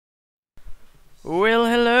Well,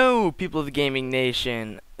 hello, people of the gaming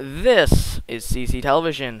nation. This is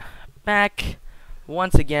CECeTelevision. Back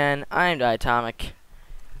once again. I'm Diatomik,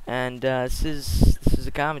 and this is a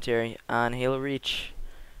commentary on Halo Reach.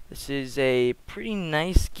 This is a pretty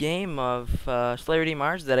nice game of Slayer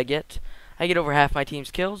DMRS that I get. I get over half my team's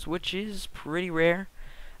kills, which is pretty rare.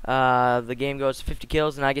 The game goes to 50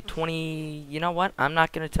 kills, and I get 20. You know what? I'm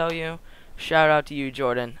not gonna tell you. Shout out to you,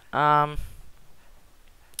 Jordan.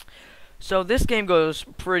 So this game goes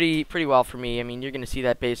pretty well for me. I mean, you're gonna see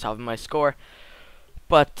that based off of my score.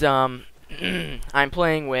 But I'm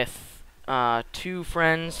playing with two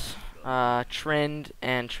friends, Trend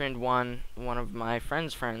and Trend1, one of my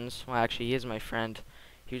friend's friends. Well, actually, he is my friend.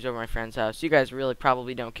 He was over at my friend's house. You guys really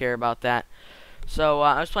probably don't care about that. So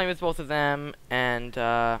I was playing with both of them, and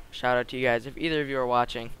shout out to you guys if either of you are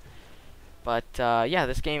watching. But yeah,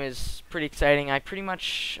 this game is pretty exciting. I pretty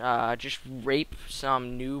much just rape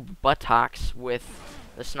some noob buttocks with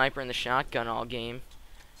the sniper and the shotgun all game.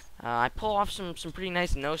 I pull off some pretty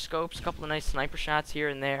nice no-scopes, a couple of nice sniper shots here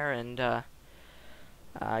and there, and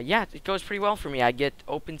yeah, it goes pretty well for me. I get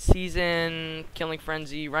open season, killing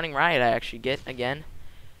frenzy, running riot I actually get again.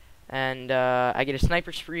 And I get a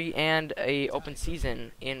sniper spree and a open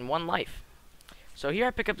season in one life. So here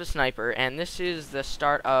I pick up the sniper, and this is the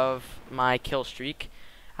start of my kill streak.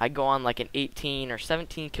 I go on like an 18 or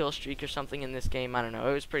 17 kill streak or something in this game. I don't know.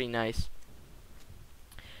 It was pretty nice.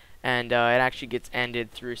 And it actually gets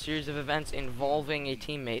ended through a series of events involving a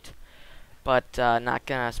teammate. But not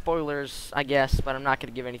gonna spoilers, I guess. But I'm not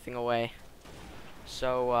gonna give anything away.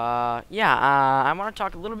 So yeah, I want to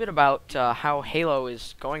talk a little bit about how Halo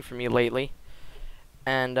is going for me lately.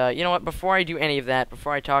 And you know what, before I do any of that,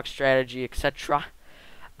 before I talk strategy, etc.,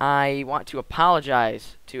 I want to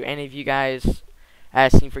apologize to any of you guys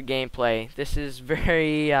asking for gameplay. This is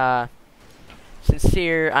very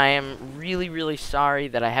sincere. I am really sorry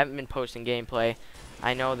that I haven't been posting gameplay.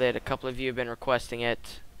 I know that a couple of you have been requesting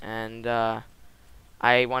it, and I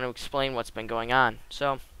want to explain what's been going on.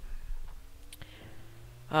 So,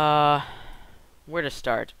 where to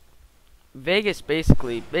start? Vegas,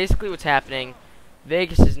 basically what's happening,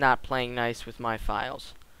 Vegas is not playing nice with my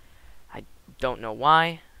files. I don't know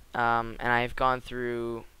why, and I've gone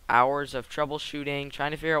through hours of troubleshooting,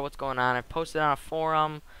 trying to figure out what's going on. I've posted on a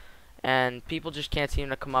forum, and people just can't seem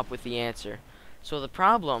to come up with the answer. So the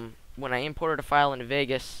problem, when I imported a file into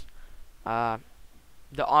Vegas, the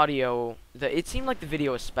audio, it seemed like the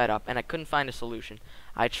video was sped up, and I couldn't find a solution.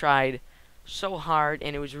 I tried so hard,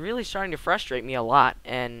 and it was really starting to frustrate me a lot,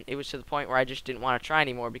 and it was to the point where I just didn't want to try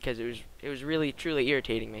anymore because it was really truly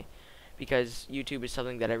irritating me, because YouTube is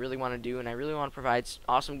something that I really want to do, and I really want to provide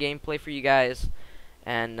awesome gameplay for you guys,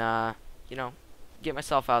 and you know, get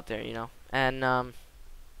myself out there, you know. And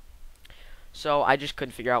so I just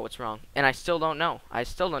couldn't figure out what's wrong, and I still don't know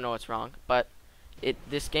what's wrong, but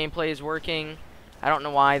this gameplay is working. I don't know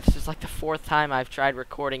why. This is like the 4th time I've tried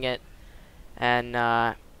recording it, and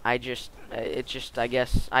I guess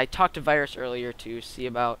I talked to Virus earlier to see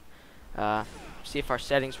about see if our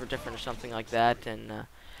settings were different or something like that, and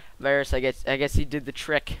Virus, I guess he did the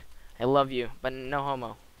trick. I love you, but no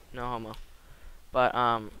homo. But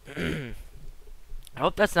I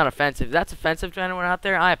hope that's not offensive. If that's offensive to anyone out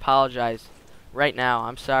there, I apologize right now.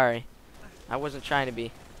 I'm sorry. I wasn't trying to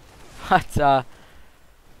be. But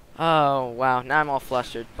oh wow, now I'm all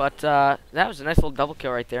flustered. But that was a nice little double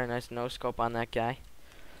kill right there. Nice no scope on that guy.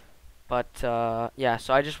 But yeah,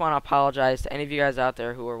 so I just want to apologize to any of you guys out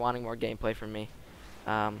there who are wanting more gameplay from me.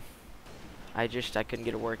 I couldn't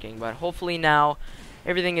get it working, but hopefully now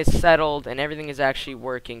everything is settled and everything is actually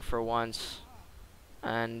working for once.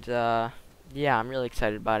 And yeah, I'm really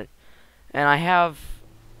excited about it. And I have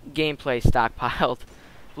gameplay stockpiled.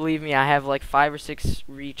 Believe me, I have like 5 or 6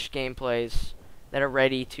 Reach gameplays that are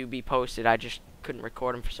ready to be posted. I just couldn't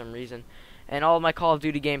record them for some reason. And all of my Call of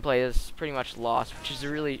Duty gameplay is pretty much lost, which is a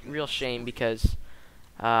real shame, because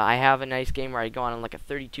I have a nice game where I go on like a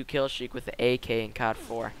 32 kill streak with the AK in COD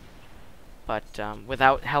 4. But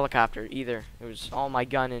without helicopter either. It was all my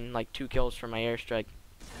gun and like 2 kills from my airstrike.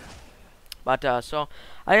 But so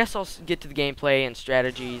I guess I'll get to the gameplay and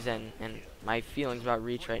strategies and my feelings about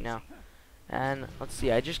Reach right now. And let's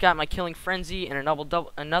see, I just got my killing frenzy and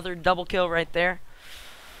another double kill right there.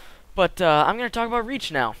 But I'm going to talk about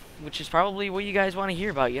Reach now, which is probably what you guys want to hear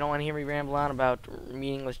about. You don't want to hear me ramble on about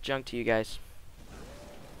meaningless junk to you guys.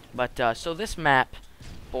 But so this map,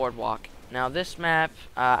 Boardwalk. Now this map,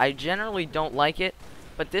 I generally don't like it,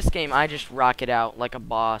 but this game I just rock it out like a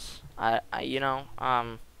boss. I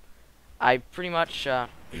pretty much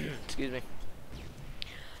excuse me.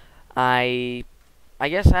 I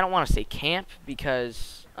guess I don't want to say camp,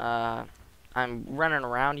 because I'm running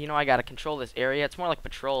around. You know, I gotta control this area. It's more like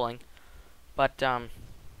patrolling. But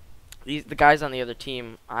the guys on the other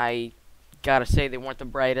team, I gotta say they weren't the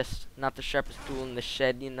brightest, not the sharpest tool in the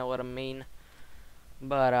shed. You know what I mean?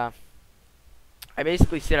 But I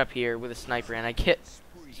basically sit up here with a sniper, and I get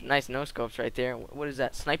some nice no scopes right there. What is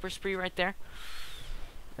that? Sniper spree right there.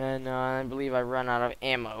 And I believe I run out of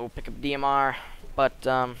ammo. Pick up DMR. But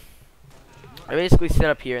I basically sit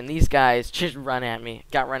up here, and these guys just run at me.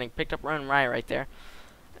 Picked up Run Riot right there.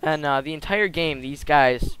 And the entire game, these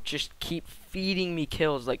guys just keep feeding me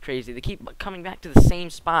kills like crazy. They keep coming back to the same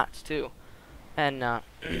spots, too. And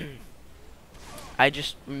I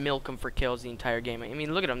just milk them for kills the entire game. I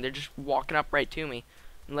mean, look at them. They're just walking up right to me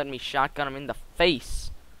and letting me shotgun them in the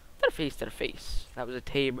face. To the face, to the face. That was a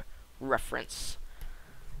Tabe reference.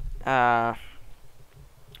 But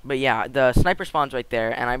yeah, the sniper spawns right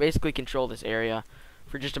there, and I basically control this area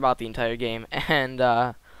for just about the entire game. And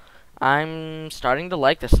I'm starting to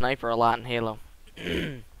like the sniper a lot in Halo.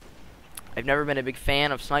 I've never been a big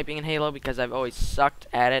fan of sniping in Halo because I've always sucked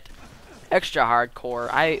at it extra hardcore.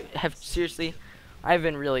 I've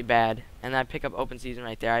been really bad, and I pick up open season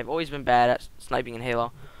right there. I've always been bad at sniping in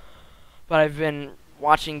Halo, but I've been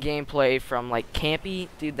watching gameplay from like Campy.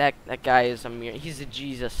 Dude, that guy is he's a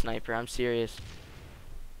Jesus sniper. I'm serious.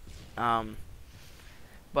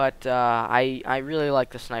 But I really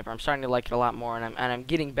like the sniper. I'm starting to like it a lot more, and I'm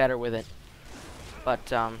getting better with it.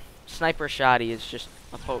 But sniper shotty is just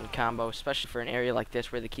a potent combo, especially for an area like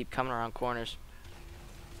this where they keep coming around corners.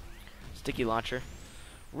 Sticky launcher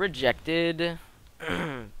rejected.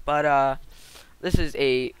 But this is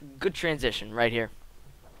a good transition right here.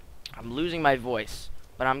 I'm losing my voice,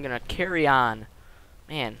 but I'm gonna carry on.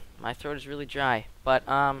 Man, my throat is really dry. But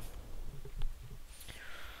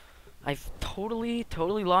I've totally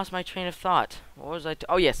lost my train of thought. What was I?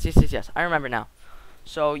 Oh yes. I remember now.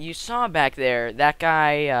 So you saw back there that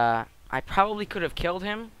guy. I probably could have killed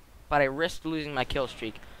him, but I risked losing my kill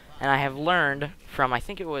streak. And I have learned from, I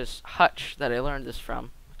think it was Hutch that I learned this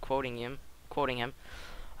from, quoting him.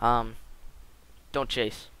 Don't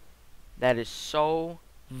chase. That is so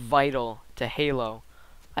vital to Halo.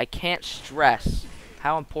 I can't stress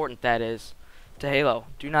how important that is to Halo.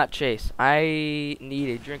 Do not chase. I need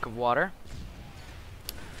a drink of water,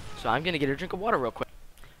 so I'm gonna get a drink of water real quick.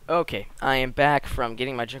 Okay, I am back from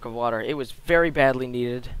getting my drink of water. It was very badly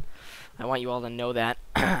needed. I want you all to know that.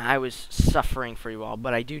 I was suffering for you all,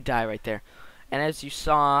 but I do die right there. And as you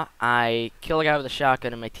saw, I kill a guy with a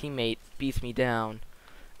shotgun, and my teammate beats me down,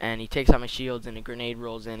 and he takes out my shields, and a grenade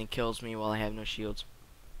rolls in and kills me while I have no shields.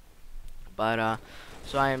 But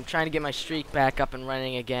so I am trying to get my streak back up and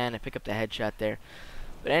running again. I pick up the headshot there.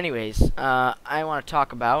 But anyways, I want to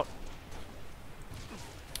talk about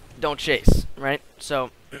don't chase, right?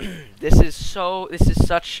 So this is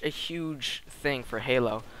such a huge thing for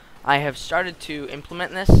Halo. I have started to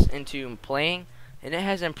implement this into playing, and it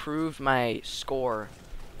has improved my score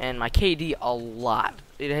and my KD a lot.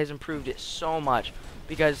 It has improved it so much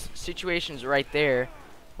because situations right there,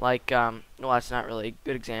 like well, that's not really a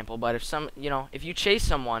good example, but if you chase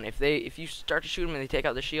someone, if you start to shoot them and they take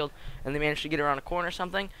out the shield and they manage to get around a corner or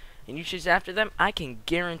something, and you chase after them, I can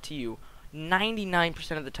guarantee you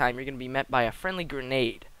 99% of the time you're going to be met by a friendly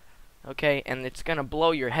grenade, okay, and it's going to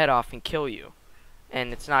blow your head off and kill you,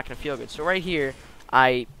 and it's not going to feel good. So right here,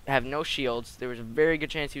 I have no shields. There was a very good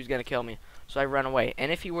chance he was going to kill me, so I run away. And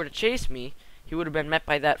if he were to chase me, he would have been met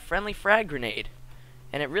by that friendly frag grenade,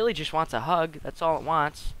 and it really just wants a hug. That's all it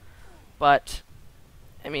wants. But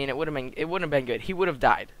I mean, it wouldn't have been good. He would have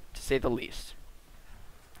died, to say the least.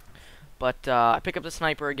 But I pick up the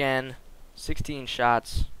sniper again, 16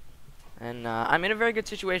 shots, and I'm in a very good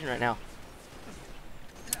situation right now.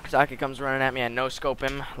 Saka comes running at me. I no-scope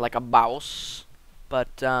him like a boss. But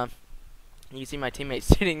you can see my teammate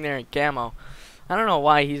sitting there in camo. I don't know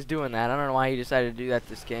why he's doing that. I don't know why he decided to do that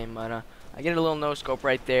this game. But I get a little no-scope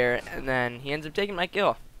right there, and then he ends up taking my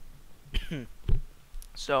kill.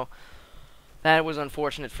 So that was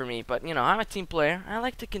unfortunate for me. But, you know, I'm a team player. I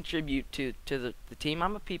like to contribute to the team.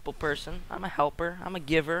 I'm a people person. I'm a helper. I'm a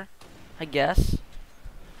giver, I guess.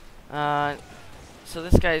 So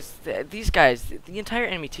these guys, the entire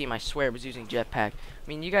enemy team, I swear, was using jetpack. I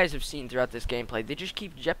mean, you guys have seen throughout this gameplay, they just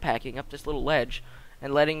keep jetpacking up this little ledge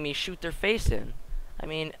and letting me shoot their face in. I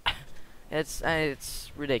mean,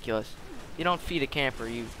 it's ridiculous. You don't feed a camper,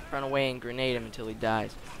 you run away and grenade him until he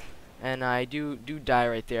dies. And I do die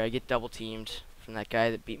right there. I get double teamed from that guy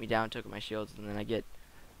that beat me down, took my shields, and then I get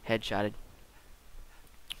headshotted.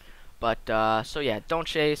 But so yeah, don't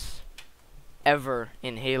chase ever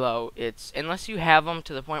in Halo. It's unless you have them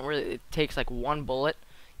to the point where it takes like one bullet,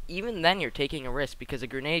 even then you're taking a risk because a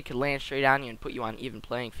grenade could land straight on you and put you on even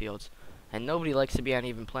playing fields, and nobody likes to be on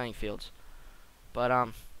even playing fields. But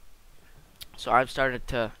so I've started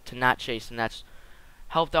to not chase, and that's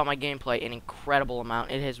helped out my gameplay an incredible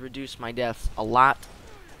amount. It has reduced my deaths a lot,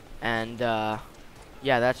 and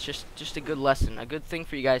yeah, that's just a good lesson, a good thing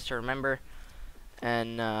for you guys to remember,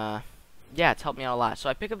 and yeah, it's helped me out a lot. So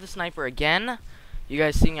I pick up the sniper again. You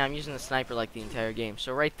guys see me, I'm using the sniper like the entire game.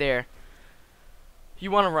 So right there, you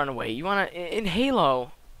want to run away. You want to, in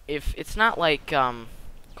Halo, if it's not like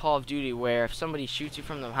Call of Duty where if somebody shoots you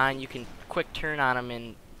from behind, you can quick turn on them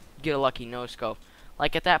and get a lucky no-scope.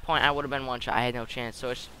 Like at that point, I would have been one shot. I had no chance. So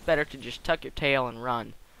it's better to just tuck your tail and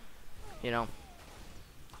run, you know.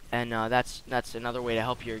 And that's another way to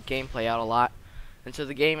help your gameplay out a lot. And so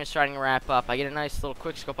the game is starting to wrap up. I get a nice little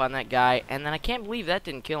quick scope on that guy, and then I can't believe that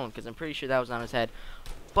didn't kill him because I'm pretty sure that was on his head.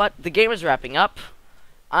 But the game is wrapping up.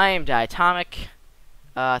 I am Diatomik.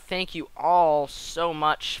 Thank you all so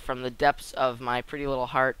much from the depths of my pretty little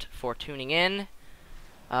heart for tuning in.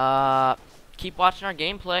 Keep watching our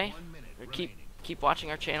gameplay. Or keep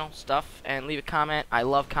watching our channel stuff, and leave a comment. I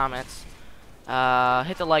love comments.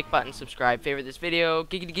 Hit the like button, subscribe, favorite this video,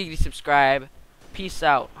 giggity giggity subscribe. Peace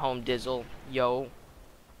out, home dizzle, yo.